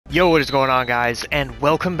Yo, what is going on, guys, and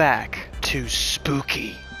welcome back to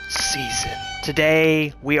Spooky Season.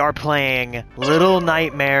 Today, we are playing Little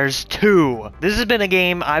Nightmares 2. This has been a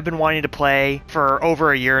game I've been wanting to play for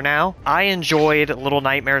over a year now. I enjoyed Little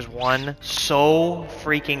Nightmares 1 so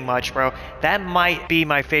freaking much, bro. That might be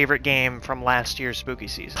my favorite game from last year's Spooky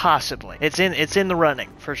Season. Possibly. It's in the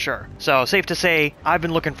running, for sure. So, safe to say, I've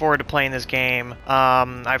been looking forward to playing this game.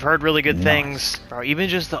 I've heard really good things. Bro, even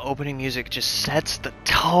just the opening music just sets the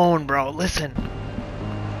tone, bro. Listen.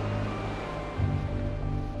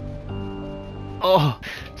 Oh,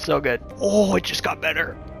 so good. Oh, it just got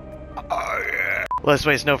better. Oh, yeah. Let's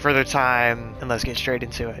waste no further time and let's get straight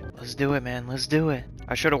into it. Let's do it, man. Let's do it.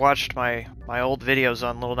 I should have watched my old videos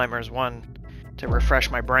on Little Nightmares 1 to refresh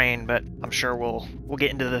my brain, but I'm sure we'll get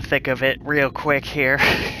into the thick of it real quick here.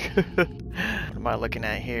 What am I looking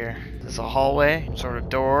at here? Is this a hallway? Some sort of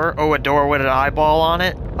door? Oh, a door with an eyeball on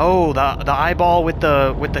it? Oh, the eyeball with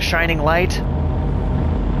the shining light?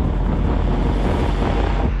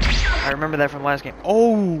 I remember that from the last game.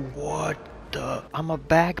 Oh, what the? I'm a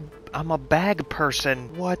bag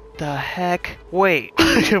person. What the heck? Wait,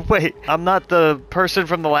 wait. I'm not the person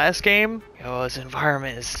from the last game? Yo, this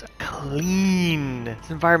environment is clean. This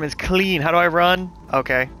environment's clean. How do I run?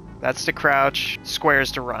 Okay, that's to crouch.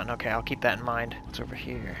 Squares to run. Okay, I'll keep that in mind. What's over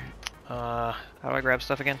here? How do I grab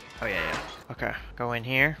stuff again? Oh, yeah. Okay, go in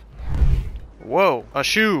here. Whoa, a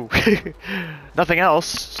shoe. Nothing else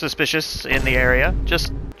suspicious in the area.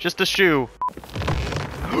 Just a shoe.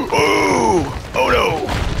 Oh no!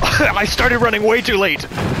 I started running way too late.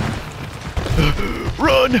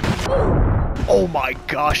 Run! Oh my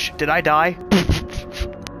gosh, did I die?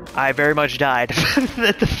 I very much died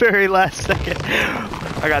at the very last second.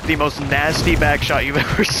 I got the most nasty back shot you've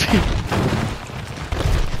ever seen.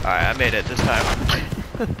 Alright, I made it this time.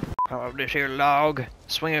 How about this here log?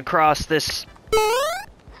 Swing across this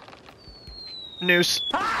noose.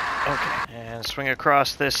 Okay. And swing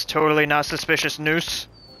across this totally not suspicious noose.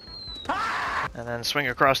 And then swing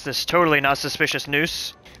across this totally not suspicious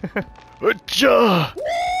noose.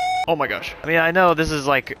 Oh my gosh. I mean, I know this is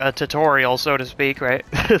like a tutorial, so to speak, right?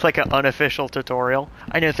 Like an unofficial tutorial.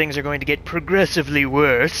 I know things are going to get progressively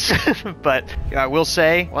worse, but I will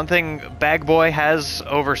say, one thing Bag Boy has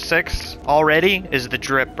over 6 already is the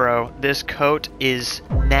drip, bro. This coat is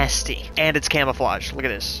nasty. And it's camouflage. Look at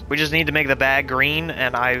this. We just need to make the bag green,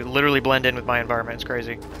 and I literally blend in with my environment. It's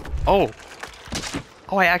crazy. Oh.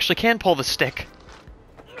 Oh, I actually can pull the stick.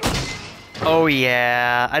 Oh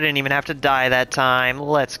yeah, I didn't even have to die that time.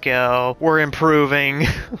 Let's go. We're improving.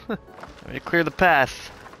 Let me clear the path.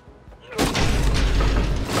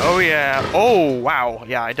 Oh yeah. Oh wow.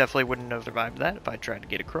 Yeah, I definitely wouldn't have survived that if I tried to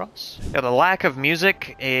get across. Yeah, the lack of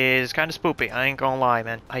music is kind of spoopy. I ain't gonna lie,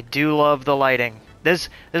 man. I do love the lighting. This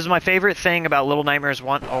is my favorite thing about Little Nightmares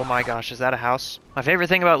 1. Oh my gosh, is that a house? My favorite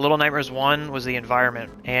thing about Little Nightmares 1 was the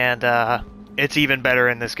environment. And it's even better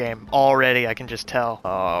in this game. Already, I can just tell.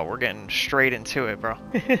 Oh, we're getting straight into it, bro.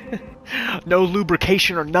 No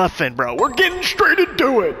lubrication or nothing, bro. We're getting straight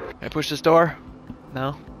into it. Can I push this door?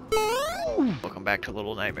 No? Welcome back to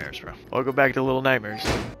Little Nightmares, bro. Welcome back to Little Nightmares.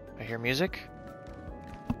 I hear music.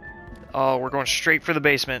 Oh, we're going straight for the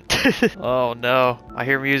basement. Oh, no. I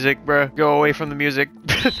hear music, bro. Go away from the music.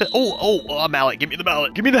 Oh, a mallet. Give me the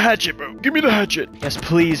mallet. Give me the hatchet, bro. Give me the hatchet. Yes,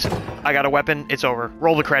 please. I got a weapon. It's over.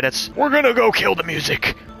 Roll the credits. We're gonna go kill the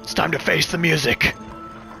music. It's time to face the music.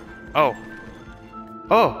 Oh.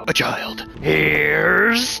 Oh, a child.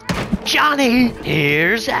 Here's Johnny.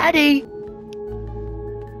 Here's Addie.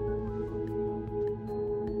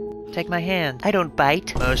 Take my hand. I don't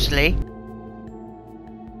bite. Mostly.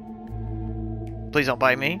 Please don't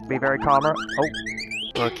bite me. Be very calmer. Oh.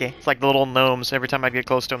 Okay. It's like the little gnomes. Every time I get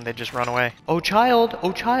close to them, they just run away. Oh, child.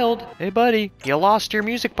 Oh, child. Hey, buddy. You lost your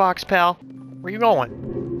music box, pal. Where you going?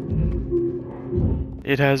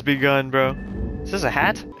 It has begun, bro. Is this a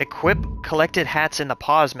hat? Equip collected hats in the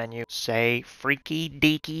pause menu. Say freaky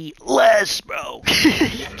deaky less, bro.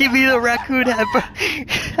 Give me the raccoon hat, bro.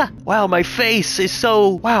 Wow, my face is so...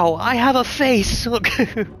 Wow, I have a face. Look.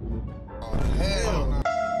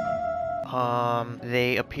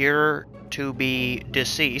 They appear to be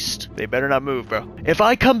deceased. They better not move, bro. If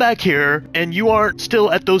I come back here and you aren't still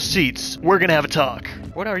at those seats, we're gonna have a talk.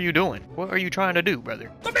 What are you doing? What are you trying to do, brother?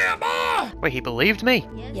 Come here, boy! Wait, he believed me?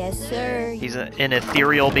 Yes, sir. He's an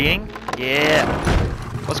ethereal being? Yeah.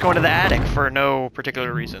 Let's go into the attic for no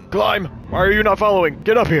particular reason. Climb! Why are you not following?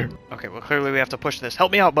 Get up here! Okay, well, clearly we have to push this.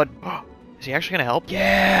 Help me out, bud. Is he actually gonna help?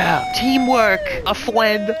 Yeah! Teamwork! A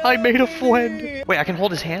friend! I made a friend! Wait, I can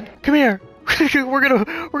hold his hand? Come here! we're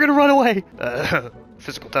gonna run away!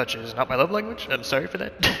 Physical touch is not my love language. I'm sorry for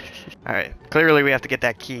that. Alright, clearly we have to get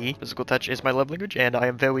that key. Physical touch is my love language, and I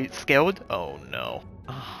am very scared. Oh no.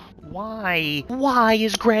 Why? Why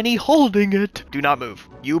is Granny holding it? Do not move.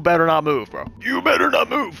 You better not move, bro. You better not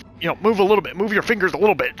move. You know, move a little bit. Move your fingers a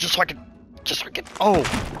little bit, just so I can...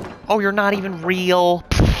 Oh, you're not even real.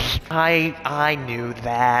 I knew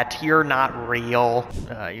that. You're not real.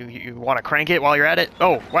 You want to crank it while you're at it?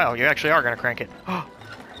 Oh, wow, you actually are gonna crank it.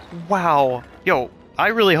 Wow. Yo, I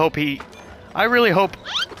really hope...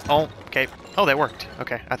 Oh, okay. Oh, that worked.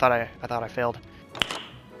 Okay, I thought I failed.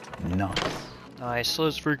 Nice,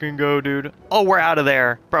 let's freaking go, dude. Oh, we're out of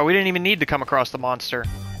there. Bro, we didn't even need to come across the monster.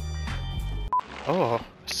 Oh,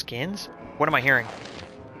 skins? What am I hearing?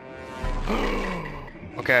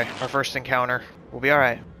 Okay, our first encounter. We'll be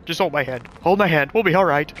alright. Just hold my hand. Hold my hand. We'll be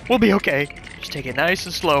alright. We'll be okay. Just take it nice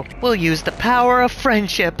and slow. We'll use the power of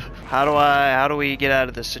friendship. How do we get out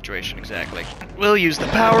of this situation exactly? We'll use the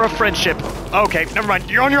power of friendship. Okay, never mind.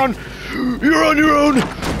 You're on your own. You're on your own.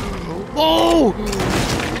 Oh!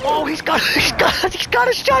 Oh, he's got a shotgun! He's got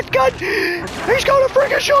a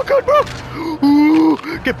freaking shotgun, bro! Ooh,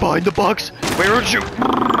 get behind the box. Where would you?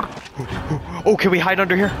 Oh, can we hide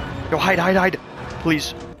under here? Yo, hide.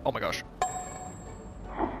 Please. Oh my gosh.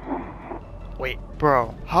 Wait,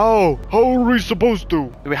 bro. How? How are we supposed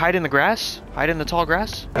to? Do we hide in the grass? Hide in the tall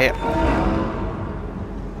grass? Yeah.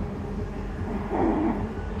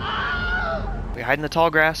 We hide in the tall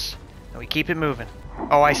grass, and we keep it moving.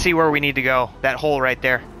 Oh, I see where we need to go. That hole right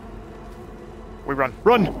there. We run.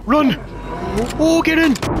 Run! Oh, get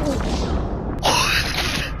in!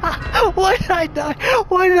 Why did I die?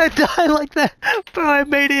 Why did I die like that? Bro, I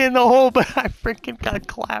made it in the hole, but I freaking got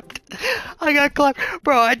clapped. I got clapped.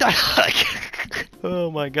 Bro, I died like... Oh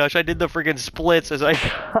my gosh, I did the freaking splits as I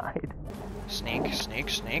died. Sneak.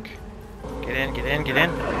 Get in.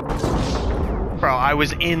 Bro, I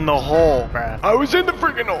was in the hole, bro. I was in the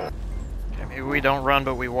freaking hole. Okay, maybe we don't run,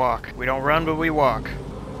 but we walk. We don't run, but we walk.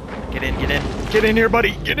 Get in. Get in here,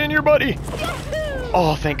 buddy. Get in here, buddy.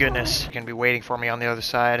 Oh, thank goodness. He's gonna be waiting for me on the other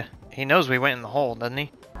side. He knows we went in the hole, doesn't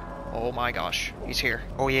he? Oh my gosh. He's here.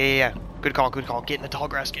 Oh, yeah. Good call. Get in the tall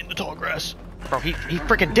grass. Bro, he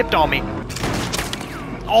freaking dipped on me.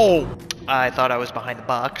 Oh, I thought I was behind the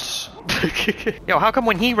box. Yo, how come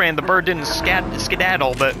when he ran, the bird didn't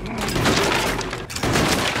skedaddle, but...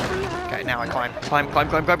 Okay, now I climb.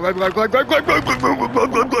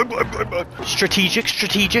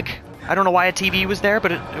 Strategic. I don't know why a TV was there,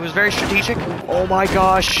 but it was very strategic. Oh my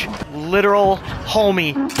gosh. Literal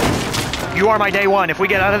homie. You are my day one. If we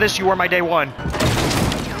get out of this, you are my day one.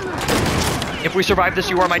 If we survive this,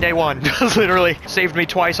 you are my day one. Literally. Saved me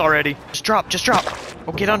twice already. Just drop.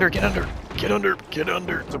 Oh, get under.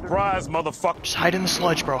 Surprise, motherfucker. Just hide in the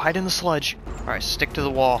sludge, bro. Hide in the sludge. Alright, stick to the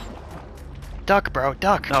wall. Duck, bro.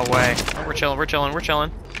 Duck. No way. Oh, we're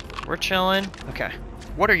chilling. Okay.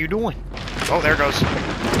 What are you doing? Oh, there it goes.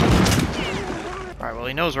 Alright, well,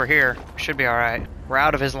 he knows we're here. We should be alright. We're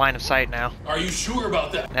out of his line of sight now. Are you sure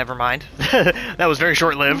about that? Never mind. That was very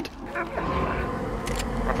short-lived.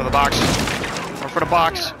 Run for the box. Run for the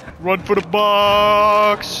box. Run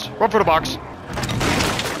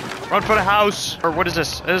for the house. Or what is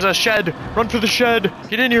this? There's a shed. Run for the shed.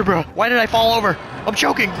 Get in here, bro. Why did I fall over? I'm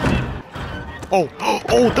choking. Oh,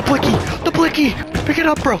 the blicky. Pick it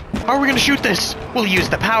up, bro. How are we gonna shoot this? We'll use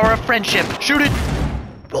the power of friendship. Shoot it.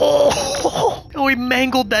 Oh, we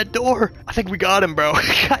mangled that door. I think we got him, bro.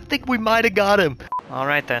 I think we might have got him. All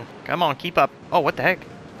right, then. Come on, keep up. Oh, what the heck?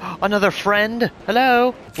 Another friend?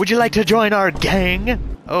 Hello? Would you like to join our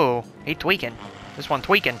gang? Oh, he tweaking. This one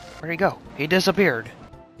tweaking. Where'd he go? He disappeared.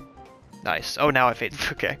 Nice. Oh, now I fade.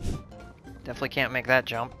 Okay. Definitely can't make that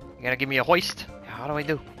jump. You gotta give me a hoist. How do I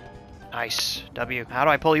do? Nice. W. How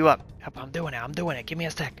do I pull you up? Yep, I'm doing it. Give me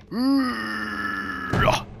a sec.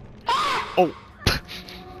 Oh.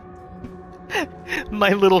 My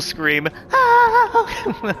little scream.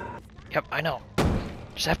 Yep, I know.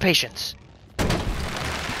 Just have patience.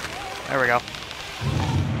 There we go.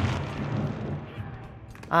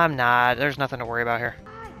 I'm not. There's nothing to worry about here.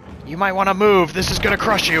 You might want to move. This is gonna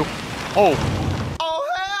crush you. Oh.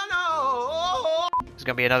 Oh, hell no. It's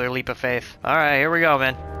gonna be another leap of faith. Alright, here we go,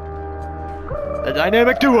 man. The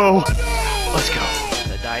dynamic duo. Let's go.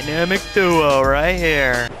 The dynamic duo right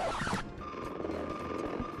here.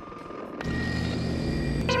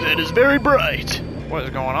 It is very bright. What is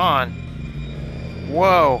going on?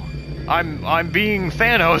 Whoa. I'm being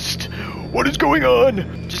Thanos. What is going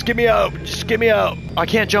on? Just get me out. I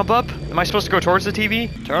can't jump up? Am I supposed to go towards the TV?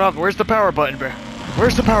 Turn off. Where's the power button, bro?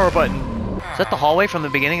 Where's the power button? Is that the hallway from the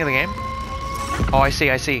beginning of the game? Oh, I see.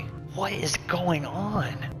 What is going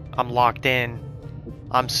on? I'm locked in.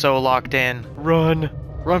 I'm so locked in. Run.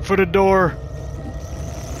 Run for the door.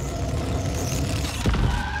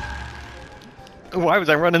 Why was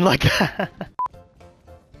I running like that?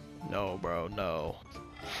 No, bro, no.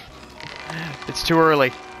 It's too early.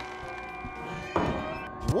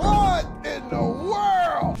 What in the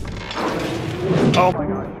world? Oh my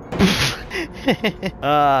god.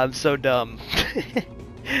 I'm so dumb.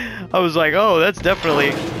 I was like, oh, that's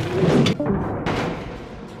definitely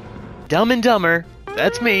Dumb and Dumber.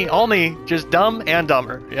 That's me, all me, just dumb and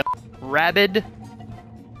dumber. Yep. Rabid.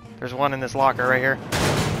 There's one in this locker right here.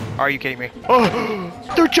 Are you kidding me? Oh,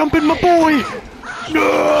 they're jumping my boy!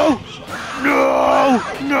 No! No!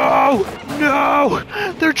 No!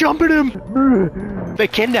 No! They're jumping him! They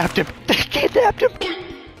kidnapped him! They kidnapped him!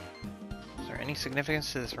 Is there any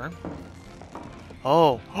significance to this room?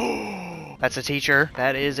 Oh. That's a teacher.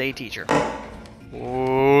 That is a teacher.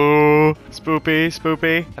 Ooh. Spoopy,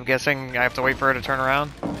 spoopy. I'm guessing I have to wait for her to turn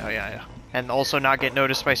around. Oh, yeah. And also not get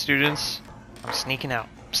noticed by students. I'm sneaking out.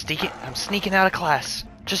 I'm sneaking out of class.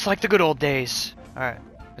 Just like the good old days. Alright.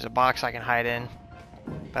 There's a box I can hide in.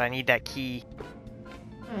 But I need that key.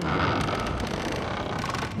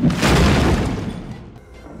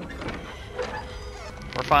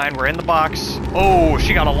 We're fine. We're in the box. Oh,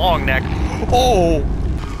 she got a long neck. Oh!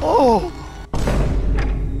 Oh!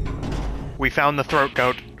 We found the throat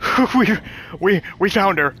goat. we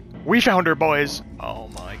found her. We found her, boys. Oh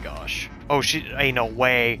my gosh. Oh, she ain't no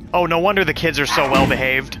way. Oh, no wonder the kids are so well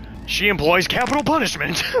behaved. She employs capital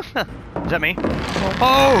punishment. Is that me?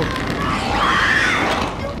 Oh!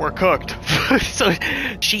 We're cooked. So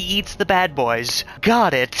she eats the bad boys.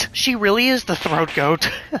 Got it. She really is the throat goat.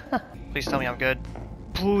 Please tell me I'm good.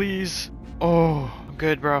 Please. Oh, I'm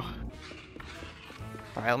good, bro.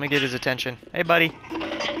 Alright, let me get his attention. Hey, buddy.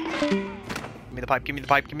 Give me the pipe, give me the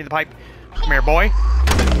pipe, give me the pipe. Come here, boy.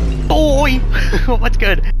 Boy! What's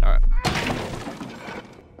good? Alright.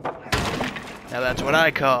 Now that's what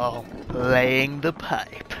I call laying the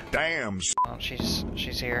pipe. Damn. Oh, she's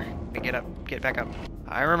here. Get up, get back up.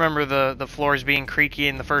 I remember the floors being creaky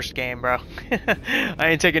in the first game, bro. I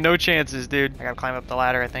ain't taking no chances, dude. I gotta climb up the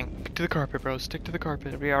ladder, I think. Stick to the carpet, bro. Stick to the carpet.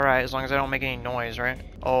 It'll be alright as long as I don't make any noise, right?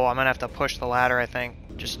 Oh, I'm gonna have to push the ladder, I think.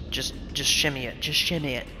 Just shimmy it. Just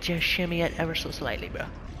shimmy it. Just shimmy it ever so slightly, bro.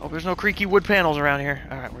 Oh, there's no creaky wood panels around here.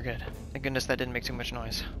 Alright, we're good. Thank goodness that didn't make too much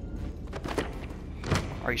noise.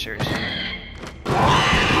 Are you serious?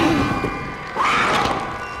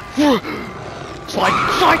 Slide!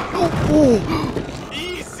 Slide! Oh!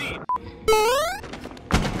 Easy.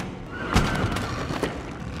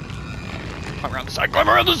 Climb around the side! Climb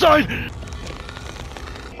around the side!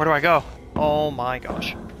 Where do I go? Oh my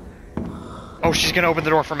gosh. Oh, she's gonna open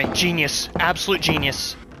the door for me. Genius. Absolute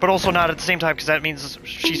genius. But also not at the same time, because that means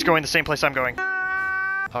she's going the same place I'm going.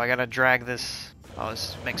 Oh, I gotta drag this. Oh,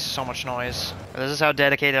 this makes so much noise. This is how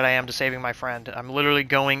dedicated I am to saving my friend. I'm literally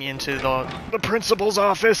going into the principal's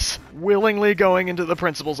office. Willingly going into the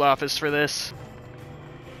principal's office for this.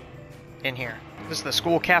 In here. This is the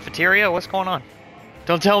school cafeteria? What's going on?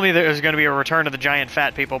 Don't tell me there's gonna be a return of the giant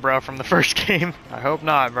fat people, bro, from the first game. I hope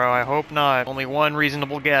not, bro. I hope not. Only one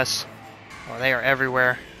reasonable guess. Oh, they are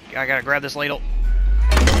everywhere. I gotta grab this ladle.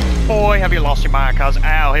 Boy, have you lost your mind, cuz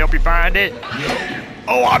I'll help you find it.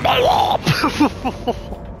 Oh, I'm a lop!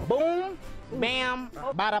 Boom, bam,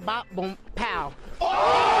 bada bop, boom, pow.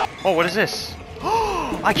 Oh, what is this?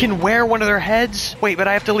 I can wear one of their heads? Wait, but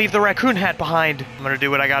I have to leave the raccoon hat behind. I'm gonna do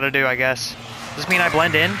what I gotta do, I guess. Does this mean I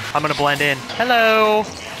blend in? I'm gonna blend in. Hello!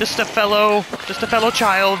 Just a fellow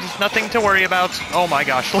child. Nothing to worry about. Oh my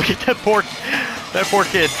gosh, look at that poor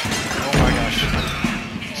kid. Oh my gosh.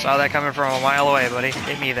 Saw that coming from a mile away, buddy.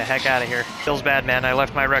 Get me the heck out of here. Feels bad, man. I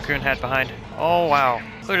left my raccoon hat behind. Oh, wow.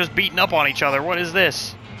 They're just beating up on each other. What is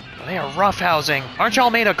this? They are roughhousing. Aren't y'all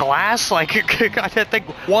made of glass? Like, I think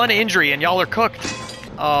one injury and y'all are cooked.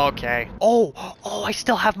 Okay. Oh, I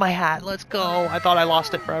still have my hat. Let's go. I thought I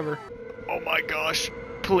lost it forever. Oh my gosh.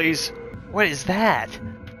 Please. What is that?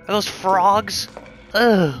 Are those frogs?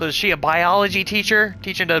 Ugh. So is she a biology teacher?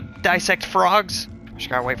 Teaching to dissect frogs? Just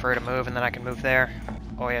gotta wait for her to move and then I can move there.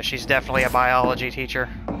 Oh yeah, she's definitely a biology teacher.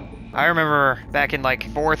 I remember back in like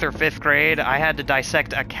 4th or 5th grade, I had to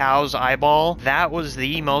dissect a cow's eyeball. That was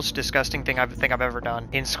the most disgusting thing I think I've ever done.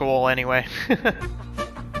 In school, anyway.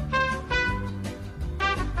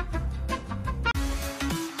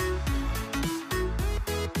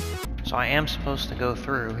 So I am supposed to go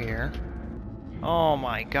through here. Oh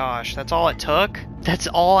my gosh, that's all it took? That's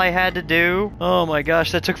all I had to do? Oh my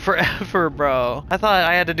gosh, that took forever, bro. I thought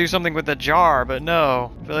I had to do something with the jar, but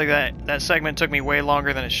no. I feel like that segment took me way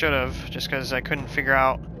longer than it should have, just because I couldn't figure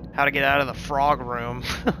out how to get out of the frog room.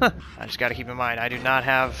 I just gotta keep in mind, I do not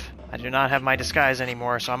have I do not have my disguise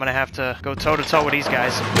anymore, so I'm gonna have to go toe-to-toe with these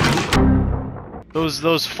guys.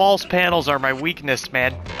 Those false panels are my weakness,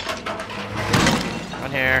 man.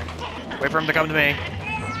 Come here. Wait for him to come to me.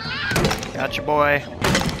 Got your boy.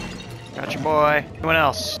 Got your boy. Anyone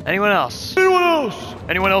else? Anyone else? Anyone else?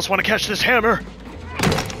 Anyone else want to catch this hammer?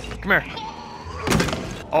 Come here.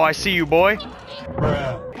 Oh, I see you, boy.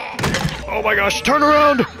 Oh my gosh, turn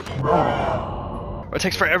around! It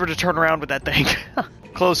takes forever to turn around with that thing.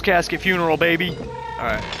 Closed casket funeral, baby.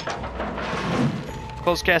 Alright.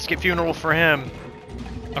 Closed casket funeral for him.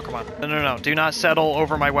 Oh, come on. No. Do not settle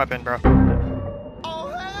over my weapon, bro.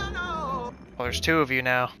 Oh, there's two of you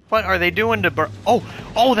now. What are they doing to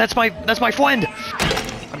Oh, that's my friend!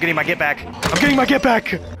 I'm getting my get back.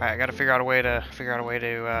 Alright, I gotta figure out a way to,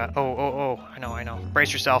 I know.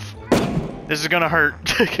 Brace yourself. This is gonna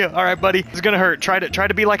hurt. Alright, buddy. This is gonna hurt. Try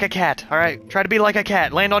to be like a cat. Alright? Try to be like a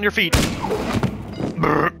cat. Land on your feet.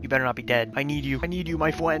 You better not be dead. I need you. I need you,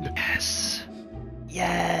 my friend. Yes.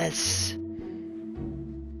 Yes.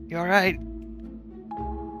 You alright?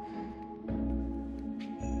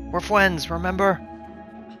 We're friends, remember?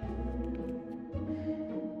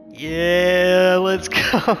 Yeah, let's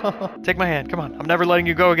go. Take my hand. Come on. I'm never letting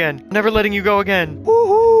you go again. Never letting you go again.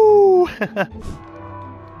 Woohoo!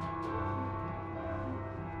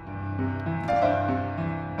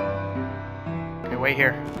 Okay, wait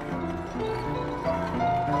here.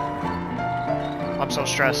 I'm so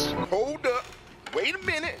stressed. Hold up. Wait a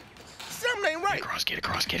minute. Something ain't right. Get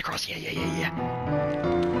across. Yeah.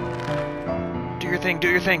 Do your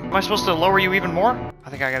thing. Am I supposed to lower you even more? I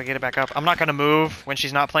think I gotta get it back up. I'm not gonna move when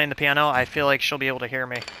she's not playing the piano. I feel like she'll be able to hear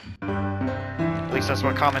me. At least that's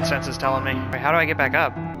what common sense is telling me. Wait, how do I get back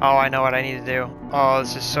up? Oh, I know what I need to do. Oh,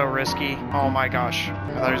 this is so risky. Oh my gosh.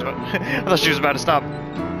 I thought she was about to stop.